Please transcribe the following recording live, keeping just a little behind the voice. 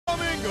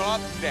Coming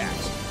up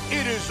next,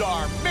 it is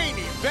our main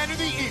event of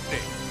the evening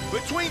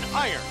between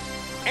Iron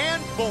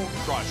and Bone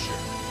Crusher.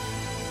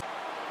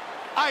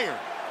 Iron,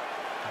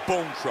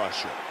 Bone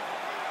Crusher.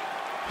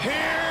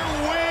 Here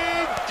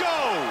we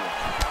go!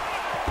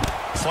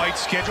 Fight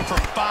scheduled for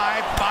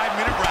 5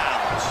 5-minute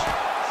rounds.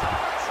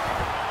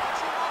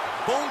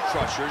 Bone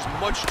Crusher's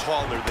much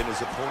taller than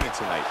his opponent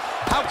tonight.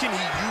 How can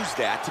he use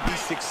that to be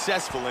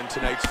successful in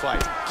tonight's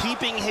fight?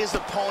 Keeping his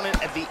opponent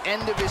at the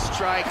end of his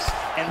strikes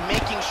and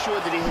making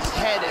sure that his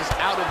head is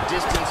out of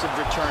distance of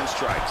return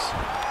strikes.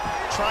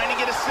 Trying to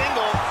get a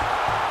single.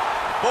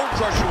 Bone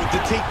Crusher with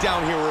the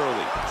takedown here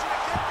early.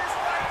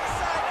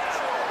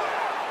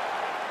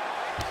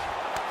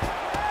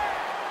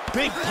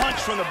 Big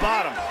punch from the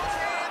bottom.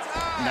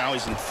 Now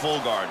he's in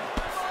full guard.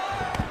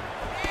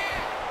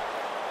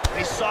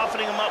 He's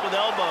softening him up with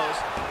elbows.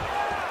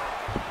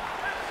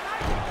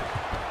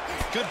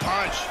 Good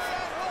punch.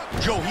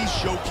 Joe, he's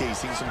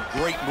showcasing some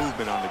great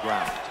movement on the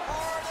ground.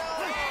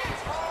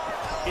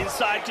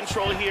 Inside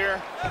control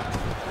here.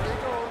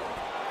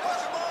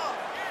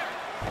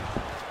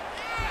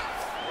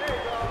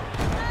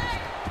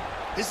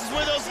 This is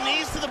where those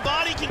knees to the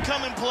body can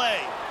come and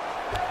play.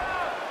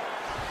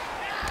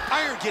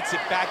 Iron gets it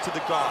back to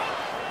the guard.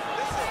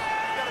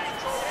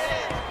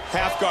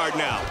 Half guard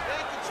now.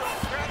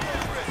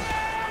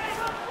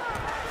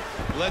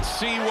 Let's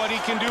see what he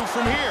can do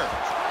from here.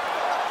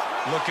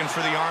 Looking for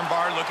the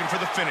armbar, looking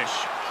for the finish.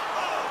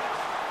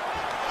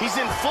 He's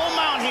in full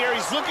mount here.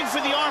 He's looking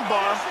for the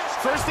armbar.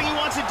 First thing he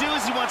wants to do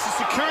is he wants to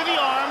secure the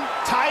arm,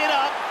 tie it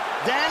up,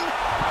 then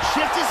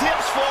shift his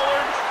hips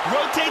forward,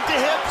 rotate the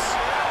hips,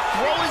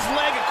 throw his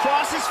leg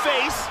across his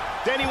face.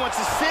 Then he wants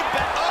to sit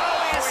back.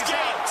 Oh, he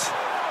escaped.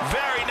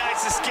 Very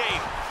nice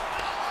escape.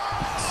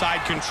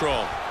 Side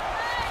control.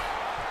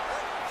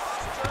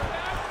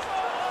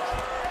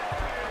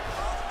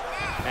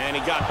 And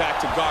he got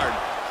back to guard.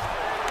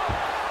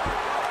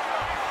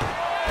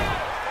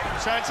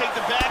 Trying to take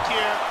the back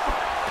here.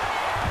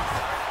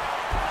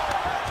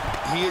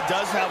 He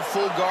does have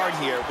full guard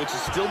here, which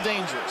is still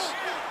dangerous.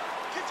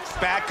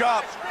 Back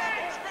up.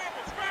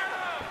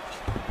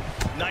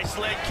 Nice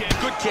leg kick.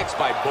 Good kicks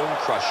by Bone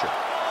Crusher.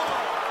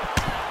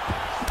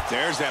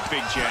 There's that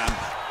big jab.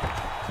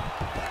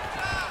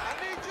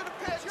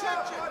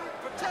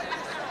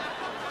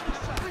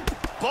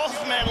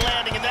 Both men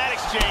landing in that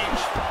exchange.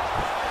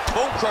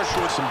 Bone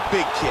Crusher with some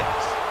big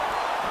kicks.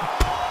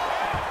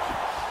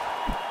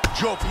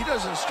 Joe, if he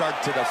doesn't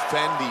start to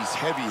defend these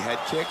heavy head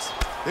kicks,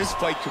 this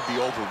fight could be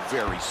over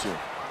very soon.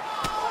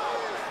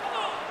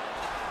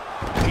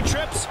 He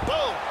trips,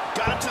 boom,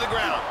 got him to the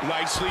ground.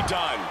 Nicely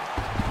done.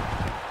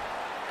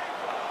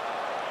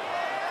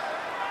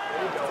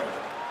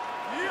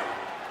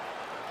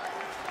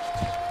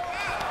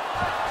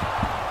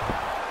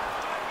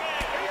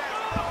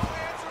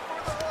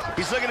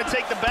 He's looking to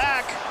take the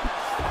back.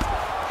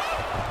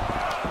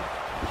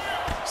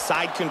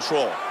 Side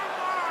control.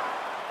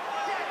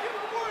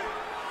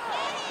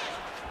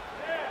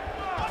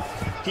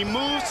 He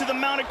moves to the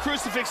mounted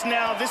crucifix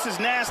now. This is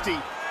nasty.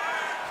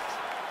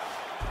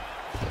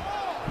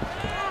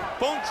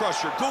 Bone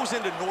Crusher goes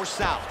into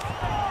north-south.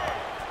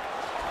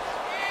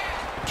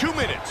 2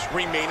 minutes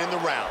remain in the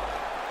round.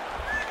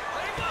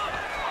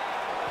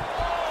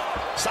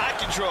 Side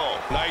control.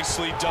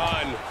 Nicely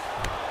done.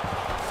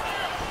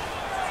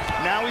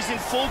 Now he's in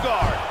full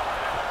guard.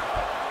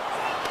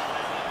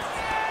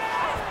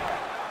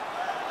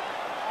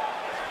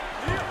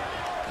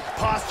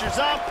 Postures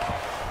up.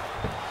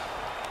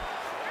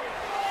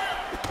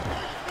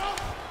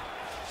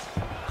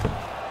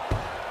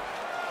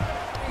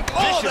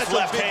 Oh, that's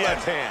a big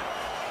left hand.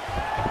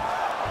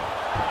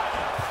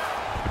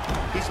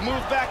 He's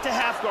moved back to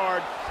half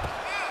guard.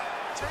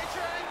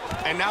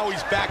 And now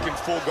he's back in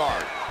full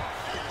guard.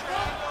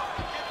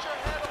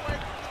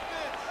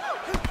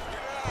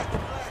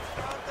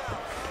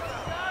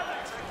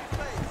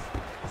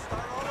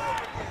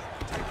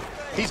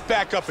 He's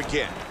back up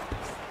again.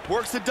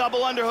 Works the double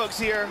underhooks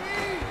here.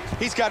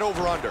 He's got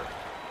over-under.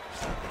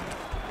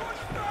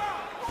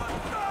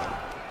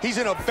 He's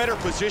in a better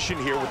position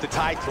here with the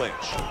tie clinch.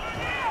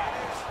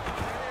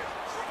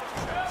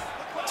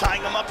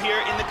 Tying him up here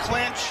in the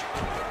clinch.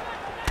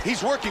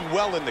 He's working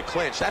well in the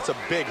clinch. That's a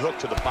big hook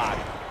to the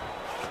body.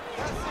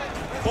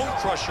 Bone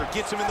Crusher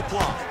gets him in the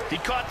plum. He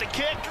caught the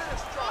kick.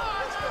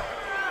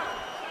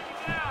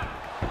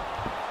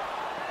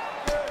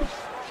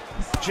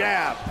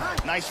 Jab.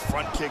 Nice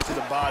front kick to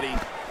the body.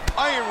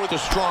 Iron with a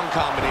strong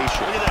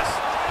combination. Look at this.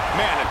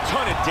 Man, a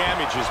ton of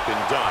damage has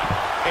been done.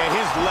 And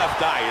his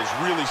left eye is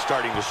really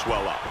starting to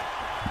swell up.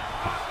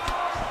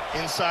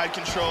 Inside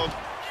controlled.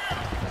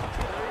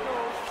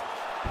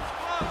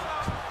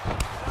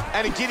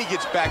 And again, he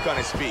gets back on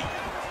his feet.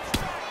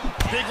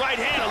 Big right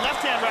hand, a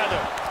left hand rather.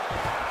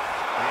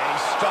 And he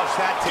stuffs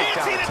that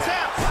takedown Guillotine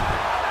attempt.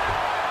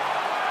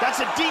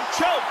 That's a deep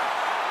choke.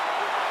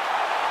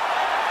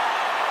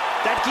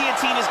 That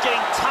guillotine is getting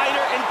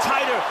tighter and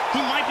tighter. He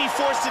might be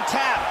forced to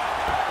tap.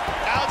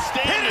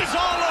 Outstanding. Hit is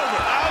all over.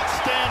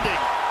 Outstanding.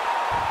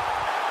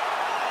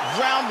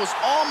 Round was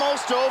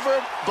almost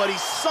over, but he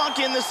sunk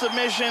in the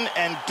submission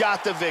and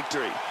got the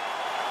victory.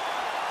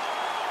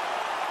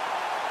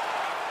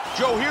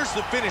 Joe, here's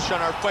the finish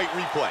on our fight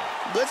replay.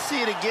 Let's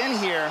see it again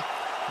here.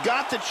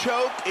 Got the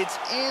choke, it's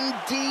in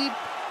deep,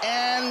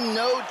 and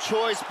no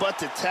choice but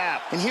to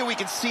tap. And here we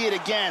can see it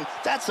again.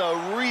 That's a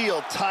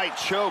real tight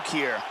choke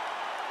here.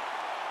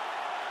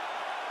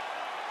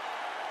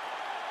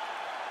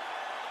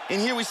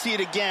 And here we see it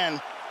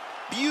again.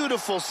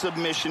 Beautiful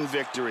submission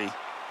victory.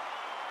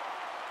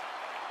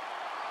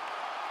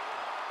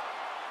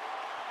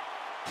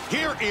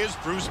 Here is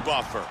Bruce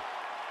Buffer.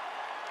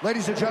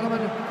 Ladies and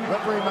gentlemen,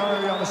 referee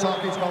Mario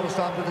Yamasaki called a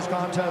stop to this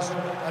contest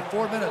at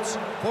 4 minutes,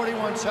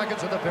 41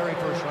 seconds of the very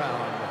first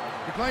round.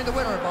 Declaring the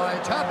winner by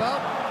tap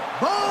out,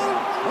 Bone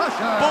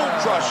Crusher.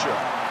 Bone Crusher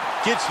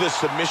gets the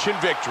submission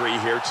victory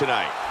here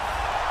tonight.